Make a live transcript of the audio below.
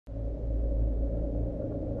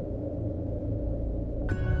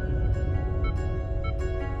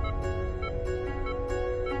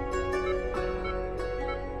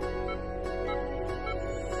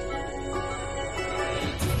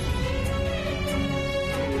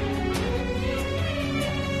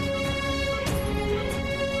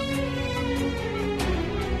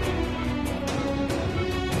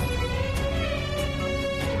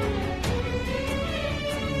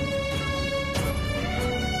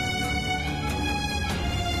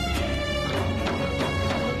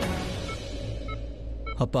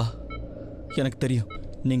அப்பா, எனக்கு தெரியும்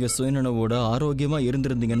நீங்க சுயநனவோட ஆரோக்கியமா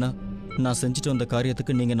இருந்திருந்தீங்கன்னா நான் செஞ்சுட்டு வந்த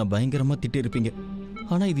காரியத்துக்கு நீங்க என்ன பயங்கரமா திட்டிருப்பீங்க.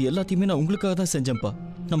 ஆனா இது எல்லாத்தையுமே நான் உங்களுக்காக தான் செஞ்சேன்ப்பா.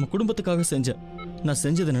 நம்ம குடும்பத்துக்காக செஞ்சேன். நான்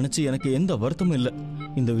செஞ்சதை நினைச்சு எனக்கு எந்த வருத்தமும் இல்லை.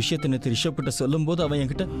 இந்த விஷயத்தை நேற்று ரிஷப் கிட்ட சொல்லும் போது அவன்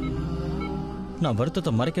என்கிட்ட நான்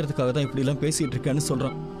வருத்தத்தை மறைக்கிறதுக்காக தான் இப்படி எல்லாம் பேசிட்டு இருக்கேன்னு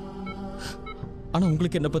சொல்றான். ஆனா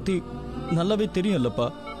உங்களுக்கு என்னை பத்தி நல்லாவே தெரியும் இல்லப்பா.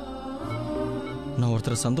 நான்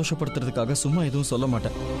ஒருத்தரை சந்தோஷப்படுத்துறதுக்காக சும்மா எதுவும் சொல்ல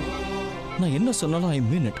மாட்டேன். நான் என்ன சொன்னாலும் ஐ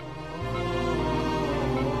மீன் இட்.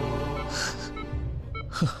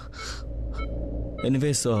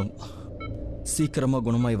 எனிவேஸ், சீக்கிரமா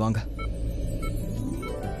குணமாய் வாங்க.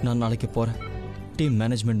 நான் நாளைக்கு போறேன் டீம்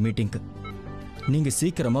மேனேஜ்மெண்ட் மீட்டிங்க்கு. நீங்க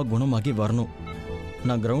சீக்கிரமா குணமாகி வரணும்.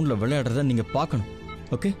 நான் கிரவுண்ட்ல விளையாடுறத நீங்க பார்க்கணும்.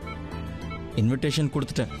 ஓகே? இன்விடேஷன்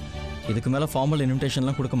கொடுத்துட்டேன். இதுக்கு மேல ஃபார்மல்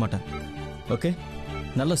இன்விடேஷன்லாம் கொடுக்க மாட்டேன். ஓகே?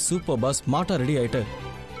 நல்ல சூப்பர் பாஸ் ஸ்மார்ட்டா ரெடி ஆயிட்டு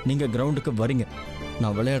நீங்க கிரவுண்டுக்கு வரீங்க.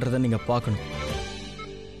 நான் விளையாடுறத நீங்க பார்க்கணும்.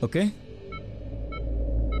 Okay?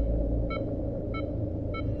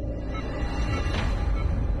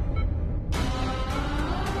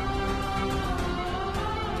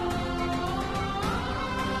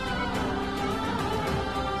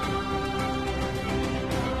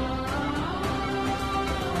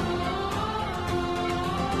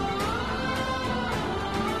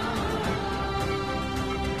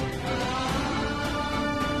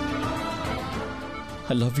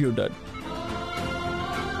 I love you, Dad.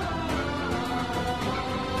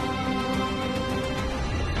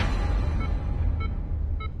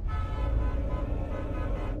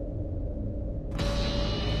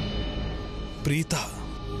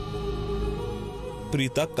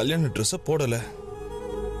 Preetha கல்யாண ட்ரெஸ் போடல.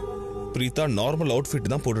 பிரீதா நார்மல்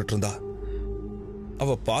அவுட்ஃபிட் தான் போட்டுட்டு இருந்தா.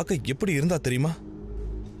 அவ பார்க்க எப்படி இருந்தா தெரியுமா?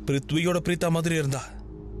 பிருத்வியோட பிரீதா மாதிரி இருந்தா.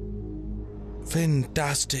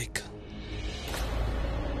 ஃபேன்டாஸ்டிக்.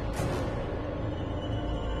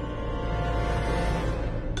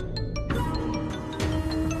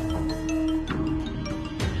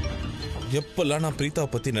 எப்பெல்லாம் நான் பிரீதாவை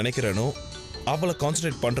பத்தி நினைக்கிறேனோ, அவளை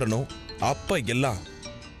கான்சன்ட்ரேட் பண்றனோ, அப்ப எல்லாம்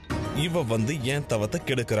இவ வந்து என் தவத்தை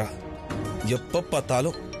கெடுக்கிறா. எப்ப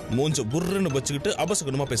பார்த்தாலும் மூஞ்ச புர்ருன்னு வச்சுக்கிட்டு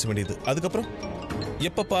அபசகுணமா பேச வேண்டியது. அதுக்கப்புறம்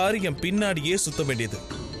எப்ப பாரு என் பின்னாடியே சுத்த வேண்டியது.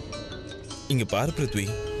 இங்க பாரு பிருத்வி,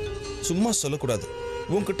 சும்மா சொல்லக்கூடாது.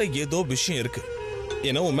 உன்கிட்ட ஏதோ விஷயம் இருக்கு.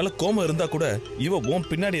 ஏன்னா உன் மேல கோபம் இருந்தா கூட இவ உன்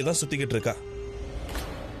பின்னாடியே தான் சுத்திக்கிட்டு இருக்கா.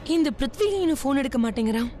 இந்த பிருத்வி இன்னும் போன் எடுக்க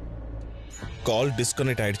மாட்டேங்கிறான். கால்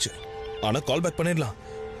டிஸ்கனெக்ட் ஆயிடுச்சு. ஆனா கால் பேக் பண்ணிடலாம்.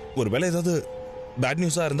 ஒருவேளை ஏதாவது பேட்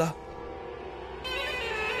நியூஸா இருந்தா.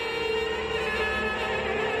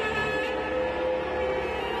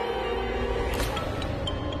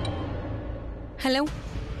 Hello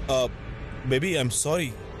baby, I am sorry.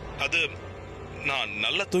 அது நான்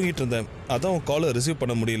நல்லா தூங்கிட்டு இருந்தேன். அதான் உன் காலை ரிசீவ்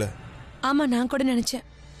பண்ண முடியல. ஆமா, நான் கூட நினைச்சேன்.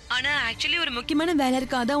 ஆனா ஆக்சுவலி ஒரு முக்கியமான வேலை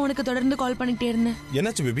இருக்கு. அதான் உனக்கு தொடர்ந்து கால் பண்ணிட்டே இருந்தேன்.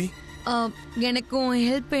 என்னாச்சு பேபி? எனக்கும்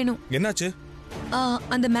ஹெல்ப் வேணும். என்னாச்சு?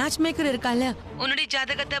 அந்த மேட்ச் மேக்கர் இருக்கால, உன்னுடைய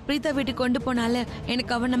ஜாதகத்தை பிரீதா வீட்டுக்கு கொண்டு போனால,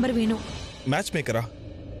 எனக்கு அவன் நம்பர் வேணும். மேட்ச் மேக்கரா?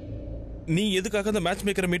 நீ எதுக்காக அந்த மேட்ச்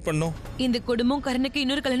மேக்கரை மீட் பண்ணணும்? இந்த குடும்பம் கரனுக்கு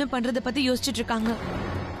இன்னொரு கல்யாணம் பண்றத பத்தி யோசிச்சுட்டு இருக்காங்க.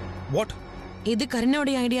 வாட்? இது கரனோட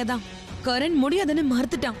ஐடியா தான். கரண் முடியாதுன்னு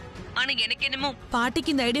மறுத்துட்டான். ஆனா எனக்கு என்னமோ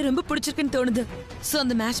பாட்டிக்கு இந்த ஐடியா ரொம்ப பிடிச்சிருக்குன்னு தோணுது. சோ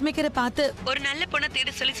அந்த மேட்ச் மேக்கரை பார்த்து ஒரு நல்ல பொண்ணை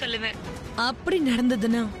தேட சொல்லுவேன். அப்படி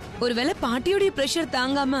நடந்ததுன்னா ஒருவேளை பாட்டியோடைய பிரஷர்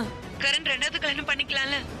தாங்காம கரண் ரெண்டாவது கல்யாணம்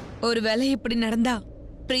பண்ணிக்கலாம்ல. ஒருவேளை இப்படி நடந்தா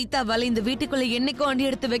பிரீதாவால இந்த வீட்டுக்குள்ள என்னைக்கும் அண்டி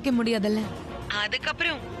எடுத்து வைக்க முடியாதுல்ல.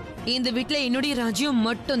 அதுக்கப்புறம் இந்த வீட்டுல என்னுடைய ராஜ்யம்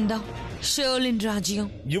மட்டும்தான், ஷர்லின்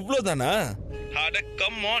ராஜ்யம். இவ்வளவுதானா? அட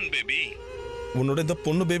கம் ஆன் பேபி. உன்னோட இந்த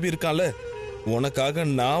பொண்ணு பேபி இருக்கால, உனக்காக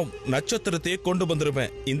நான் நட்சத்திரத்தையே கொண்டு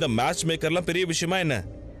வந்திருப்பேன். இந்த மேட்ச் மேக்கர்லாம் பெரிய விஷயமா என்ன?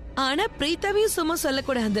 ஆனா பிரீதாவையும் சும்மா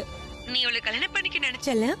சொல்லக்கூடாது. நீ அவளை கல்யாணம் பண்ணிக்க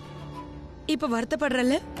நினைச்சல, இப்ப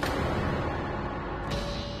வருத்தப்படுறல?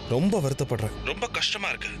 ரொம்ப வருத்தப்படுறேன். ரொம்ப கஷ்டமா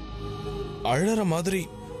இருக்கு. அழற மாதிரி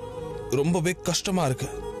ரொம்பவே கஷ்டமா இருக்கு.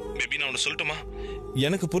 பேபி, நான் ஒன்னு சொல்லட்டுமா?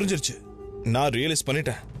 எனக்கு புரிஞ்சிருச்சு. நான் ரியலைஸ்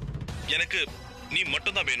பண்ணிட்டேன். எனக்கு நீ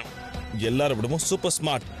மட்டும் தான் வேணும். எல்லாரும் விடவும் super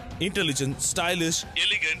smart, intelligent, stylish,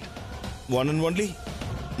 elegant, one and only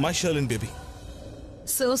my Sherlyn baby.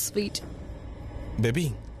 So sweet. Baby,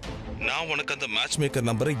 நான் உனக்கு அந்த மேட்ச் மேக்கர்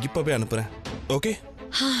நம்பரை இப்பவே அனுப்புறேன். Okay?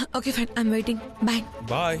 Okay fine, I'm waiting. Bye.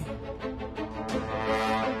 Bye.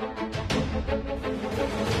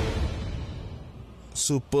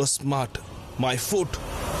 Super smart, my foot.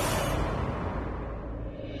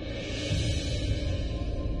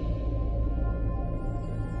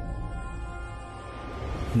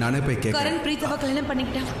 நானே போய் கேட்க. கரண் பிரீதாவை கல்யாணம்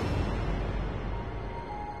பண்ணிக்கிட்டான்.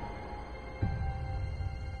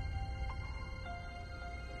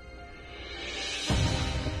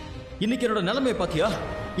 இன்னைக்கு என்னோட நிலைமையை பாத்தியா?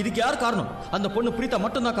 இதுக்கு யார் காரணம்? அந்த பொண்ணு பிரீதா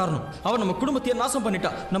மட்டும் தான் காரணம். அவ நம்ம குடும்பத்தையே நாசம்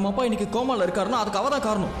பண்ணிட்டா. நம்ம அப்பா இன்னைக்கு கோமால இருக்காருன்னா அதுக்கு அவ தான்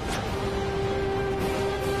காரணம்.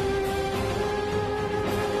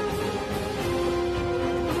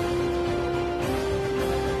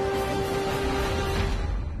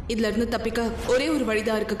 இதுல இருந்து தப்பிக்க ஒரே ஒரு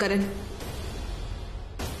வழிதான் இருக்கு கரண்.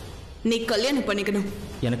 நீ கல்யாணம் பண்ணிக்கணும்.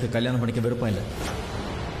 எனக்கு கல்யாணம் பண்ணிக்க விருப்பம் இல்லை.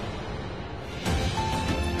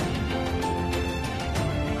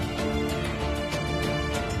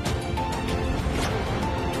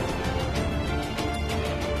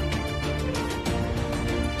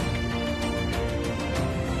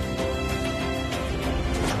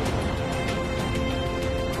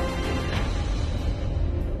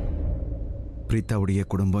 பிரீதாவுடைய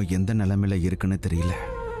குடும்பம் எந்த நிலைமையில இருக்குன்னு தெரியல.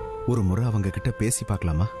 ஒரு முறை அவங்க கிட்ட பேசி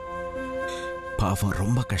பார்க்கலாமா? பாவம்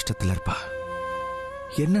ரொம்ப கஷ்டத்துல இருப்பா.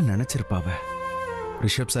 என்ன நினைச்சிருப்பாவ?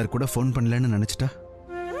 ரிஷப் சார் கூட ஃபோன் பண்ணலன்னு நினைச்சிட்டா.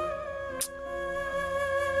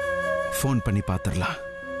 ஃபோன் பண்ணி பார்த்துடலாம்.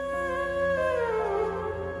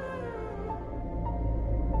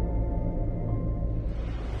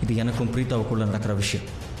 இது எனக்கும் பிரீதாவுக்குள்ள நடக்கிற விஷயம்.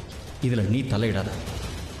 இதுல நீ தலையிடாத.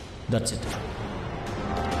 That's it.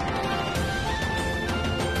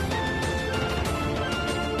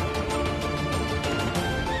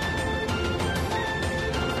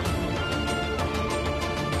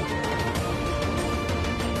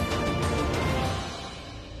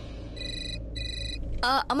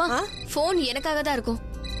 அம்மா போன் எனக்காக தான் இருக்கும்.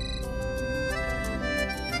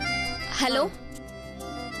 ஹலோ,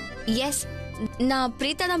 எஸ், நான்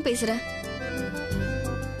பிரீதா தான் பேசுறேன்.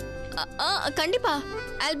 கண்டிப்பா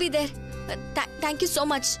I'll be there. Thank you so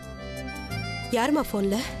much. யாருமா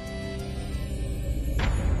போன்ல?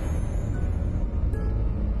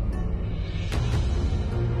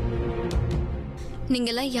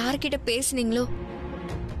 நீங்கெல்லாம் யார்கிட்ட பேசுனீங்களோ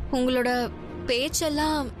உங்களோட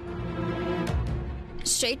பேச்செல்லாம்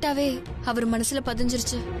ஸ்ட்ரைட்டாவே அவர் மனசுல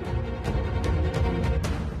பதிஞ்சிருச்சு.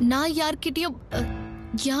 நான் யார்கிட்டயும்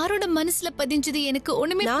யாரோட மனசுல பதிஞ்சது எனக்கு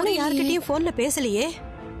ஒண்ணுமே புரியல. நானும் யார்கிட்டயும் போன்ல பேசலையே.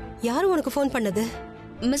 யாரு உனக்கு போன் பண்ணது?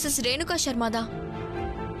 மிஸ்ஸஸ் ரெனுகா சர்மா தான்.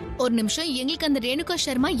 ஒரு நிமிஷம், எங்களுக்கு அந்த ரெனுகா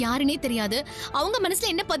சர்மா யாருன்னே தெரியாது. அவங்க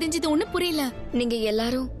மனசுல என்ன பதிஞ்சது ஒண்ணு புரியல. நீங்க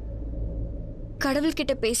எல்லாரும்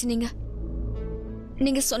கடவுள்கிட்ட பேசுனீங்க.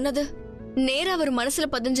 நீங்க சொன்னது நேரா அவர் மனசுல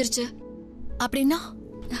பதிஞ்சிருச்சு. அப்படின்னா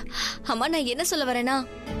அம்மா, நான் என்ன சொல்ல வரேன்னா,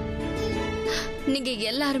 நீங்க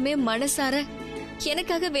எல்லாருமே மனசார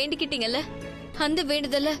எனக்காக வேண்டிக்கிட்டீங்கல்ல, அந்த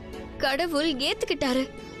வேண்டுதல கடவுள் ஏத்துக்கிட்டாரு.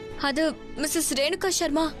 அது மிஸ்ஸஸ் ரெனுகா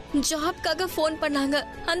சர்மா ஜாப்காக போன் பண்ணாங்க.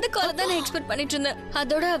 அந்த கால் தான் நான் எக்ஸ்பெக்ட் பண்ணிட்டு இருந்தேன்.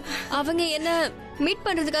 அதோட அவங்க என்ன மீட்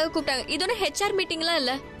பண்றதுக்காக கூப்பிட்டாங்க. இதோட HR மீட்டிங்லாம்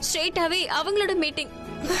இல்ல, ஸ்ட்ரெயிட்டாவே அவங்களோட மீட்டிங்.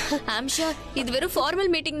 ஐம் ஷூர் இது வெறும்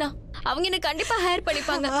ஃபார்மல் மீட்டிங் தான். அவங்க என்ன கண்டிப்பா ஹையர்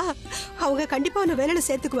பண்ணிப்பாங்க. அவங்க கண்டிப்பா உன்னை வேலையில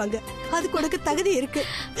சேர்த்துக்குவாங்க. அதுக்கு உனக்கு தகுதி இருக்கு.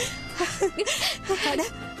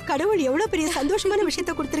 கடவுள் எவ்வளவு பெரிய சந்தோஷமான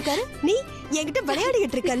விஷயத்த கொடுத்திருக்காரு. நீ என்கிட்ட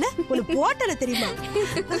விளையாடிட்டு இருக்கல, உனக்கு போட்டல தெரியுமா?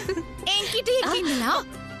 என்கிட்ட இருக்கீங்களா?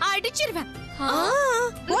 அடிச்சிருவேன்.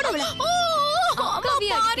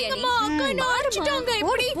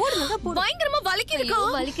 பயங்கரமா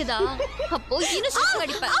வலிக்குதா? அப்போ இன்னும் சுத்தம்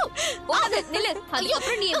அடிப்பேன். நில்லு,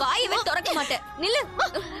 அதுக்கப்புறம் நீ வாயவே திறக்க மாட்டேன். நில்லு.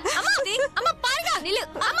 அம்மா பாருங்க, நில்லு.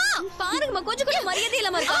 அம்மா பாருங்கம்மா, கொஞ்சம் கூட மரியாதை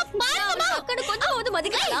இல்லாம இருக்கா. பாருங்க, கொஞ்சம்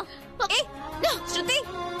மதிக்கலாம். ஏய் ஸ்ருதி,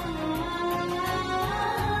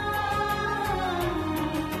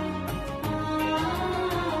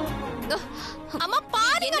 அம்மா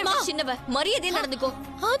பாருங்கம்மா. சின்னவ மரியாதையா நடந்துக்கோ.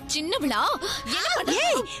 சின்னவளா?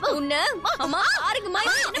 உன்ன அம்மா பாருங்கம்மா,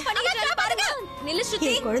 என்ன பண்ணிட்டு பாருங்க. நில்லு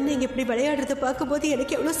ஸ்ருதி. குழந்தைங்க இப்படி விளையாடுறத பார்க்கும்போது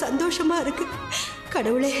எனக்கு எவ்வளவு சந்தோஷமா இருக்கு.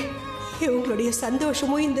 கடவுளே, இவங்களுடைய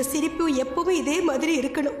சந்தோஷமும் இந்த சிரிப்பும் எப்பவும் இதே மாதிரி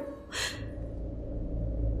இருக்கணும்.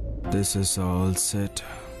 This is all set.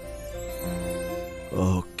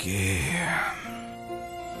 Okay.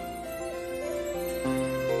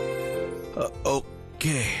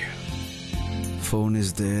 Okay. Phone is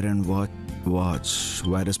there and watch.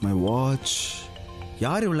 Where is my watch?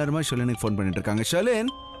 யார் இவ்வளவு நேரமா ஷர்லினுக்கு ஃபோன் பண்ணிட்டு இருக்காங்க?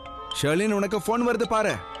 ஷர்லின் உனக்கு ஃபோன் வருது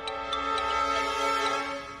பாரு.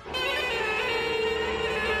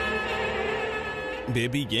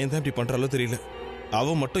 பேபி ஏன் தான் இப்படி பண்றாலோ தெரியல.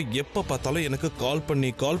 அவ மட்டும் எப்ப பார்த்தாலும் எனக்கு கால்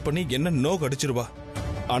பண்ணி என்ன நோக்கு அடிச்சிருவா.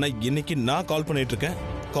 ஆனா இன்னைக்கு நான் கால் பண்ணிட்டு இருக்கேன்,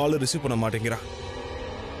 கால் ரிசீவ் பண்ண மாட்டேங்கிறா.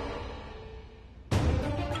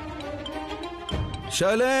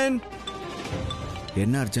 ஷர்லின்,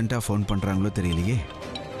 என்ன அர்ஜென்ட்டா ஃபோன் பண்றாங்களோ தெரியலையே.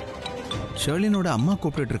 ஷர்லினோட அம்மா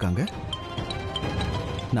கூப்பிட்டு இருக்காங்க.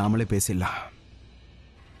 நாமளே பேசிடலாம்.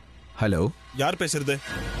 ஹலோ, யார் பேசுறது?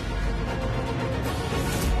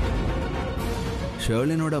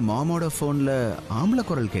 ஷர்லினோட மாமோட போன்ல ஆம்பளை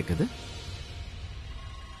குரல் கேக்குது.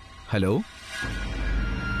 ஹலோ,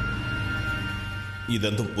 இது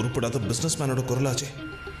அந்த உருப்படாத பிசினஸ் மேனோட குரலாச்சே.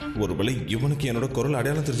 ஒருவேளை இவனுக்கு என்னோட குரல்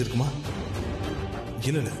அடையாளம் தெரிஞ்சிருக்குமா?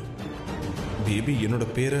 இல்ல பேபி என்னோட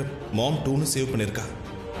பேரை மாம் 2ன்னு சேவ் பண்ணியிருக்கா.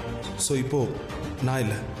 ஸோ இப்போ நான்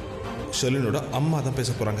இல்லை, ஷெர்லினோட அம்மா தான்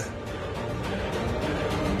பேச போறாங்க.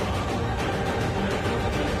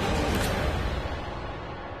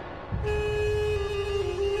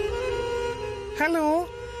 ஹலோ,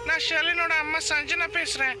 நான் ஷெர்லினோட அம்மா சஞ்சனா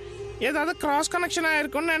பேசுறேன். ஏதாவது கிராஸ் கனெக்ஷன்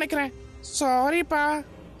ஆயிருக்கும்னு நினைக்கிறேன். சாரிப்பா.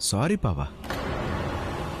 சாரிப்பாவா?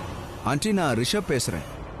 ஆண்டி, நான் ரிஷப் பேசுறேன்.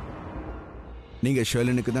 நீங்க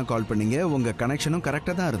ஷெர்லினுக்கு தான் கால் பண்ணீங்க. உங்க கனெக்ஷனும்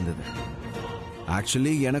கரெக்டா தான் இருந்தது.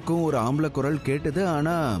 ஆக்சுவலி எனக்கும் ஒரு ஆம்பளை குரல் கேட்டது.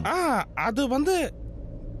 ஆனா அது வந்து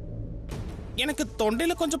எனக்கு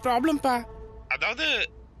தொண்டையில கொஞ்சம் ப்ராப்ளம்பா. அதாவது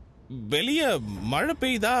வெளிய மழை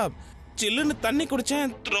பெய்யுதா, சில்லுன்னு தண்ணி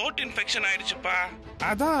குடிச்சேன், த்ரோட் இன்ஃபெக்ஷன் ஆயிடுச்சுப்பா.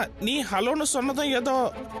 அதான் நீ ஹலோன்னு சொன்னதும் ஏதோ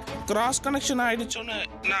கிராஸ் கனெக்ஷன் ஆயிடுச்சுன்னு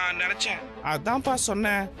நான் நினைச்சேன். அதான்ப்பா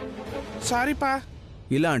சொன்னேன். சாரிப்பா.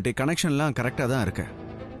 இல்ல ஆண்டி, கனெக்ஷன்லாம் கரெக்டா தான் இருக்கு.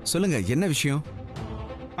 சொல்லுங்க, என்ன விஷயம்?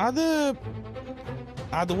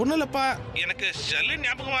 அது ஒண்ணும் இல்லப்பா. எனக்கு ஷெர்லின்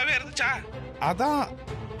ஞாபகமாவே இருந்துச்சா, அதான்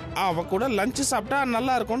அவ கூட லஞ்ச் சாப்பிட்டா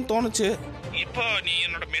நல்லா இருக்கும்னு தோணுச்சு. இப்போ நீ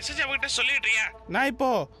என்னோட மெசேஜ் அவகிட்ட சொல்லிடுறியா? நான் இப்போ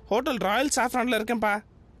ஹோட்டல் ராயல் சாஃப்ரான்ல இருக்கேன்ப்பா.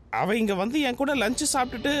 அவ இங்க வந்து என் கூட லஞ்ச்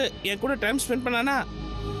சாப்பிட்டுட்டு என் கூட டைம் ஸ்பெண்ட் பண்ணானா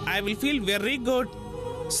I will feel very good.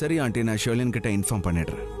 சரி ஆண்டி, நான் ஷெர்லின் கிட்ட இன்ஃபார்ம்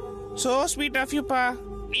பண்ணிடுறேன். சோ ஸ்வீட் ஆஃப் யூ பா.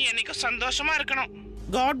 நீ என்னைக்கு சந்தோஷமா இருக்கணும்.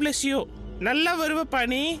 God bless you. நல்லா வருவப்பா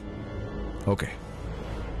நீ. ஓகே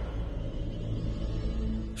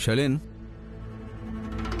ஷெர்லின்.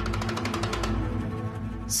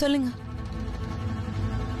 சொல்லுங்க.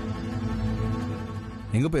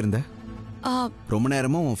 எங்க போயிருந்த? ரொம்ப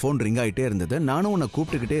நேரமும் உன் ஃபோன் ரிங் ஆகிட்டே இருந்தது. நானும் உன்னை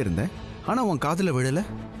கூப்பிட்டுக்கிட்டே இருந்தேன். ஆனால் உன் காதில் விழல.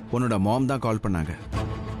 உன்னோட மாம் தான் கால் பண்ணாங்க.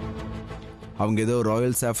 அவங்க ஏதோ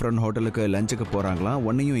ராயல் சாஃப்ரான் ஹோட்டலுக்கு லஞ்சுக்கு போகிறாங்களாம்.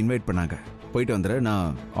 உன்னையும் இன்வைட் பண்ணாங்க. போயிட்டு வந்துடுறேன்.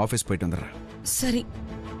 நான் ஆஃபீஸ் போயிட்டு வந்துடுறேன். சரி,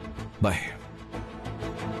 பாய்.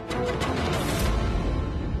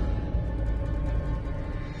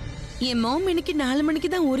 என் மாம் இன்னைக்கு 4 மணிக்கு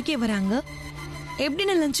தான் ஊருக்கே வராங்க. எப்படி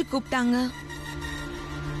நான் லஞ்சு கூப்பிட்டாங்க?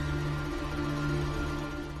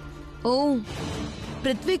 ஓ,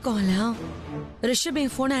 பிருத்வி காலா? ரிஷப்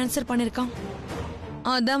என் போனை ஆன்சர் பண்ணிருக்கான்.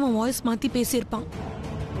 அதான் அவன் வாய்ஸ் மாத்தி பேசியிருப்பான்.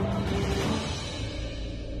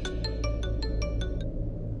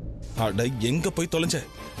 அட, எங்க போய் தொலைஞ்ச?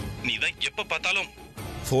 நீ தான் எப்ப பார்த்தாலும்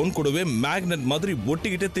போன் கூடவே மேக்னெட் மாதிரி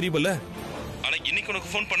ஒட்டிக்கிட்டே தெரியல. ஆனா இன்னைக்கு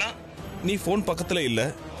உனக்கு போன் பண்ணா நீ போன் பக்கத்துல இல்ல.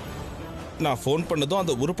 நான் போன் பண்ணதும்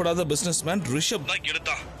அந்த உருப்படாத பிசினஸ் மேன் ரிஷப் தான்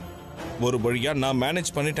எடுத்தான். ஒரு வழியா நான் மேனேஜ்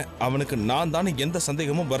பண்ணிட்டேன். அவனுக்கு நான் தானே எந்த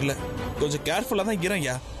சந்தேகமும் வரல. கொஞ்சம் கேர்ஃபுல்லா தான்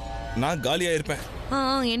இறையா, நான் காலியா இருப்பேன்.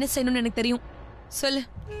 என்ன செய்யணும்னு எனக்கு தெரியும். சொல்லு.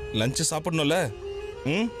 லஞ்ச் சாப்பிடணும்ல?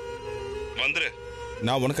 வந்துரு.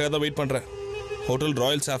 நான் உனக்காக தான் வெயிட் பண்றேன். Hotel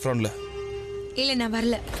Royal சாஃப்ரான்ல. இல்ல, நான்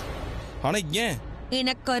வரல. ஆனா ஏன்?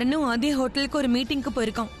 எனக்கு கரனும் அதே ஹோட்டலுக்கு ஒரு மீட்டிங்க்கு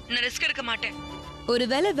போயிருக்கான். நான் ரிஸ்க் எடுக்க மாட்டேன்.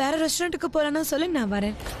 ஒருவேளை வேற ரெஸ்டாரண்ட்டுக்கு போறானா சொல்லு, நான்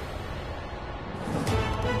வரேன்.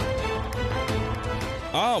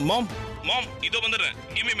 மாம் இதோ வந்துடுறேன்.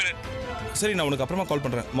 Give me minute. சரி, நான் உனக்கு அப்புறமா கால்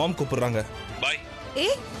பண்றேன். மாம் கூப்பிடுறாங்க. பை.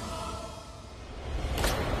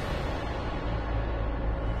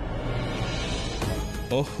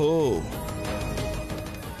 ஓஹோ,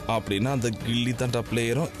 அப்படின்னா அந்த கில்லி தண்டா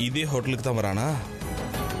பிளேயரும் இதே ஹோட்டலுக்கு தான் வரானா?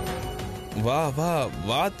 வா வா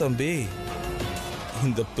வா தம்பி.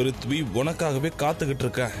 இந்த பிருத்வி உனக்காகவே காத்துக்கிட்டு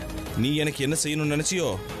இருக்க. நீ எனக்கு என்ன செய்யணும்னு நினைச்சியோ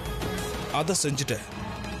அதை செஞ்சுட்ட.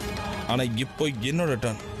 ஆனா இப்போ என்னோட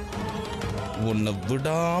டர்ன். உன்னை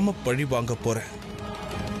விடாம பழி வாங்க போறேன்.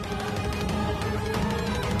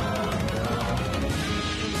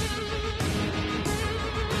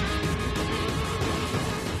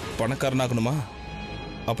 பணக்காரனாகணுமா?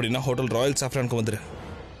 அப்படின்னா ஹோட்டல் ராயல் சாஃப்ரானுக்கு வந்துரு.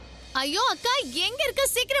 ஐயோ அக்கா, எங்க இருக்க?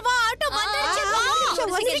 சீக்கிரம் வா, ஆட்டோ வந்துருச்சு.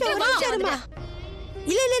 வா.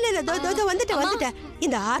 இல்ல வந்துட்டேன்.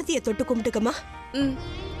 இந்த ஆர்த்தியை தொட்டு கும்பிட்டுக்கமா.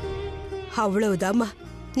 அவ்வளவுதாம்மா.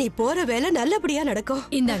 நீ போற வேலை நல்லபடியா நடக்கும்.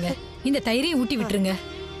 இந்தாங்க, இந்த தயிரை ஊட்டி விட்டுருங்க.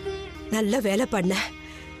 நல்ல வேலை பண்ண.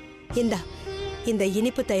 இந்த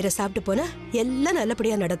இனிப்பு தயிரை சாப்பிட்டு போனா எல்லாம்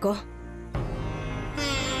நல்லபடியா நடக்கும்.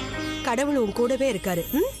 கடவுள் உன் கூடவே இருக்காரு.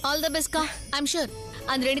 ஆல் தி பெஸ்ட் கா. ஐ அம் ஷூர்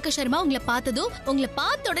அந்த ரெனுகா சர்மா உங்களை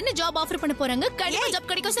பார்த்த உடனே ஜாப் ஆஃபர் பண்ண போறாங்க. கண்டிப்பா ஜாப்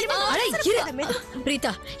கிடைக்கும். சரி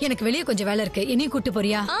பிரீதா, எனக்கு வெளியே கொஞ்சம் வேலை இருக்கு. என்னையும் கூட்டி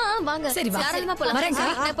போறியா? வாங்க. சரி வா. வரேன். நான்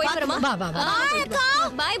போய் வரேன். வா.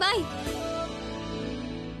 By by.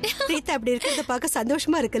 பிரீதா அப்படி இருக்கிறத பார்க்க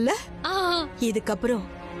சந்தோஷமா இருக்குல்ல? இதுக்கப்புறம்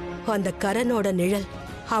அந்த கரனோட நிழல்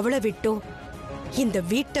அவளை விட்டும் இந்த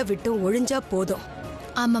வீட்டை விட்டும் ஒழிஞ்சா போதும்.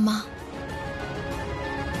 ஆமாமா.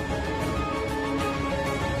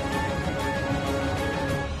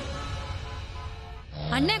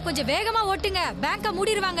 அண்ணன் கொஞ்சம் வேகமா ஓட்டுங்க, பேங்க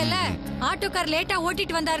மூடிடுவாங்கல்ல. ஆட்டோக்கார் லேட்டா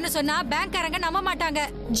ஓட்டிட்டு வந்தாருன்னு சொன்னா பேங்க்காரங்க நம்ப மாட்டாங்க.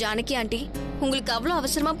 ஜானகி ஆண்டி, உங்களுக்கு அவ்வளவு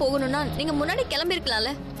அவசரமா போகணும்னா நீங்க முன்னாடி கிளம்பி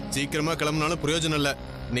இருக்கலாம்ல. சீக்கிரமா கிளம்பினாலும் பிரயோஜனம் இல்ல.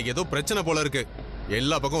 இன்னைக்கு ஏதோ பிரச்சனை போல இருக்கு.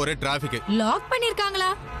 எல்லா பக்கம் ஒரே டிராபிக். லாக்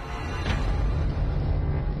பண்ணிருக்காங்களா?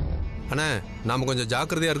 அண்ணா, நாம கொஞ்சம்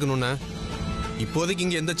ஜாக்கிரதையா இருக்கணும்ண்ணா. இப்போதைக்கு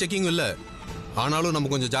இங்க எந்த செக்கிங்கும் இல்ல. ஆனாலும் நம்ம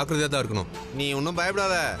கொஞ்சம் ஜாக்கிரதையா தான் இருக்கணும். நீ ஒன்னும்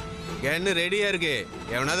பயப்படாத, என்ன ரெடியா இருக்கு.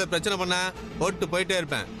 எவனாவது பிரச்சனை பண்ணா போட்டு போயிட்டே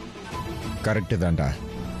இருப்பேன். கரெக்ட் தான்டா.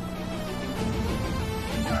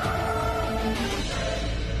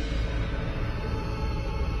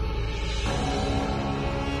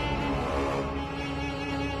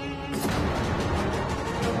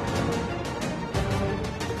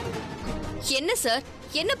 என்ன சார்,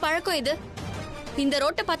 என்ன பழக்கம் இது? இந்த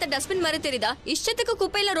ரோட்டை பார்த்தா டஸ்ட்பின் மாதிரி தெரியுதா? இஷ்டத்துக்கு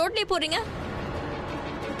குப்பையில ரோட்லயே போறீங்க.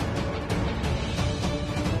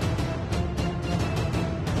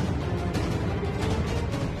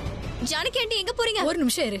 ஜானகி ஆண்டி, எங்க போறீங்க? ஒரு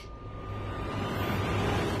நிமிஷம் இரு.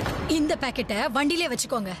 இந்த பாக்கெட்டை வண்டியிலே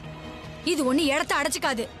வச்சுக்கோங்க. இது ஒண்ணு இடத்த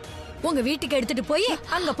அடைச்சுக்காது. உங்க வீட்டுக்கு எடுத்துட்டு போய்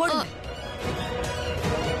அங்க போடுங்க.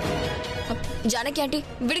 ஜானகி ஆண்டி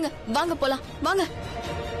விடுங்க, வாங்க போலாம், வாங்க.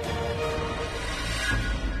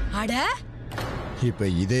 அட, இப்ப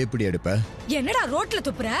இதை எப்படி எடுப்ப? என்னடா ரோட்ல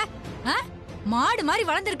துப்புற? மாடு மாதிரி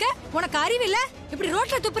வளர்ந்திருக்க, உனக்கு அறிவு இல்ல? இப்படி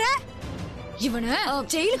ரோட்ல துப்புற? இவனை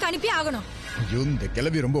ஜெயிலுக்கு அனுப்பி ஆகணும். இந்த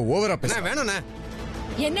கிளவி ரொம்ப ஓவரா பேச. வேணும்ண்ணே.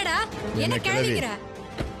 என்னடா என்ன கிளவிக்கிற?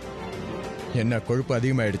 என்ன கொழுப்பு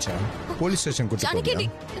அதிகமாயிடுச்சா? போலீஸ் ஸ்டேஷன் கூட்டிட்டு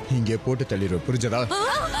இங்கே போட்டு தள்ளிடுவோம், புரிஞ்சதா?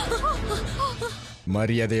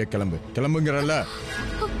 மரியாதைய கிளம்பு, கிளம்புங்கிறல்ல.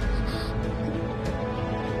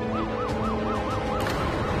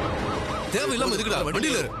 தேவையில்லாம இதுக்குடா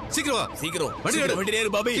வண்டியில இரு. சீக்கிரம் வா, சீக்கிரம் வண்டியில எடு, வண்டியில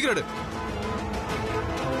ஏறு பாபி, சீக்கிரம் எடு.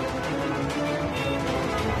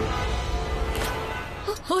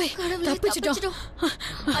 ஓய், தப்பிச்சிட்டோம்.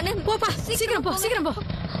 அண்ணே போப்பா, சீக்கிரம் போ, சீக்கிரம் போ.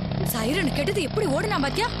 சைரன் கெட்டது எப்படி ஓடுனா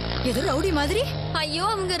பாத்தியா? ஏதோ ரவுடி மாதிரி. ஐயோ,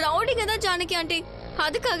 அவங்க ரவுடிங்க தான் ஜானகி ஆண்டி.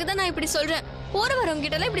 அதுக்காக தான் நான் இப்படி சொல்றேன். போற வரவங்க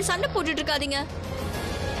கிட்ட எல்லாம் இப்படி சண்டை போட்டுட்டு இருக்காதீங்க.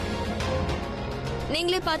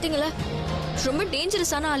 நீங்களே பாத்தீங்களா, ரொம்ப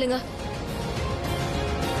டேஞ்சரஸான ஆளுங்க.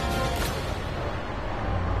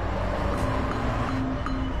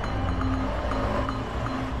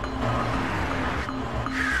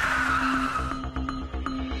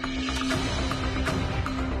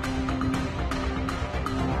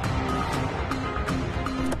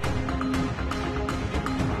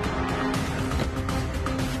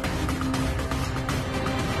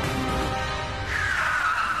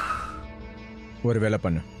 ஒரு வேலை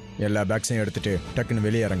பண்ணு, எல்லா பேக்ஸையும் எடுத்துட்டு டக்குன்னு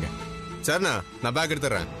வெளியே இறங்க. சரிண்ணா, நான் பேக்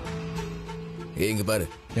எடுத்துறேன். இங்க பாரு.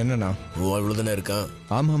 என்னண்ணா? அவ்வளவுதானே இருக்கான்.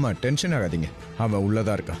 ஆமாமா, டென்ஷன் ஆகாதீங்க. அவன்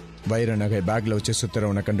உள்ளதா இருக்கான். வைர நகை பேக்ல வச்சு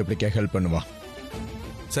சுத்துறவனை கண்டுபிடிக்க ஹெல்ப் பண்ணுவான்.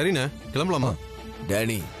 சரிண்ணா, கிளம்பலாமா?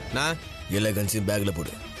 டேனி, நான் எல்லா கன்ஸையும் பேக்ல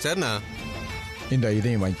போடு. சரிண்ணா. இந்த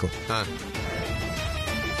இதையும் வாங்கிக்கோ.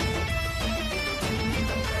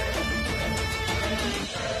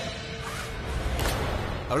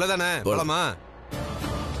 அவ்வளவுதானே, போலாமா?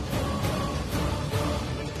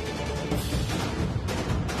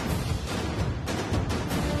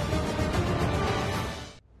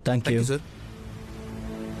 Thank you sir.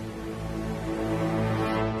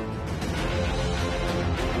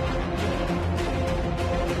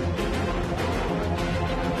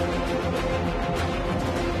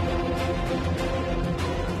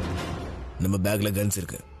 நம்ம பேக்ல கன்ஸ்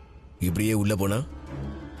இருக்கு. இப்படியே உள்ள போனா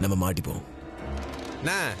நம்ம மாட்டிப்போம்.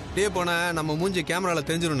 போனா நம்ம மூஞ்சி கேமரால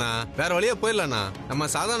தெரிஞ்சிரும்னா வேற வழியா போயிடலாம்ண்ணா. நம்ம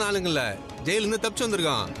சாதாரண ஆளுங்கள்ல ஜெயில இருந்து தப்பிச்சு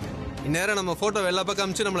வந்திருக்கோம். இந்நேரம் நம்ம போட்டோ எல்லா பக்கம்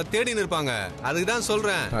அமிச்சு நம்மள தேடின்னு இருப்பாங்க. அதுக்கு தான்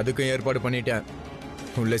சொல்றேன். அதுக்கும் ஏற்பாடு பண்ணிட்டேன்.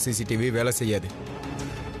 உள்ள சிசிடிவி வேலை செய்யாது.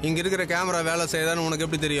 இங்க இருக்கிற கேமரா வேலை செய்யாதான்னு உனக்கு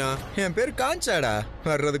எப்படி தெரியும்? என் பேர் காஞ்சாடா.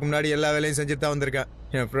 வர்றதுக்கு முன்னாடி எல்லா வேலையும் செஞ்சுட்டு தான் வந்திருக்கேன்.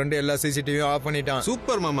 என் ஃப்ரெண்டு எல்லா சிசிடிவியும் ஆஃப் பண்ணிட்டான்.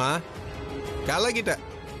 சூப்பர் மாமா, கலக்கிட்ட.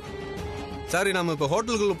 சரி, நம்ம இப்ப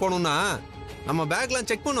ஹோட்டலுக்குள்ள போனோம்னா நம்ம பேக்லாம்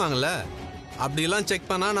செக் பண்ணுவாங்கல்ல, அப்படிலாம்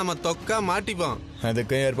செக் பண்ணா நம்ம தொக்கா மாட்டிப்போம்.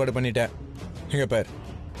 அதுக்கும் ஏற்பாடு பண்ணிட்டேன். இங்க பார்,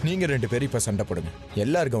 நீங்க 2 பேரும் இப்ப சண்டை போடுங்க.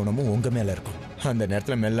 எல்லார் கவனமும் உங்க மேல இருக்கும். அந்த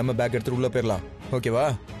நேரத்துல மெல்லாம பேக் எடுத்துட்டு உள்ள போயிடலாம். ஓகேவா?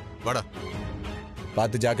 வாடா.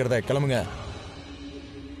 பார்த்து ஜாக்கிரதை, கிளம்புங்க.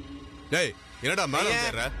 டேய், என்னடா மேல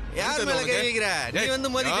ஏறுற? யார் மேல கை வைக்கிற? நீ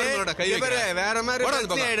வந்து மோதிட்டே கை வைக்கிற. வேற மாதிரி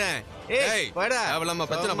பிரச்சனை ஆயிடும். ஏய், வாடா. அவளம்மா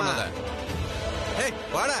பிரச்சனை பண்ணாத. ஏய்,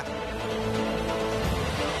 வாடா.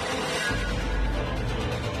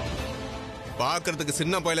 பாக்குறதுக்கு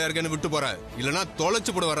சின்ன பையல இருக்கேன்னு விட்டு போற, இல்லனா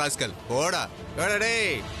தொலைச்சு போடுவ ராஸ்கல். போடா. வாடா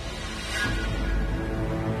டேய்.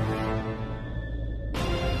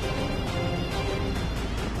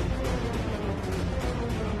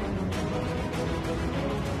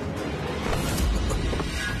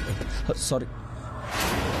 சாரி.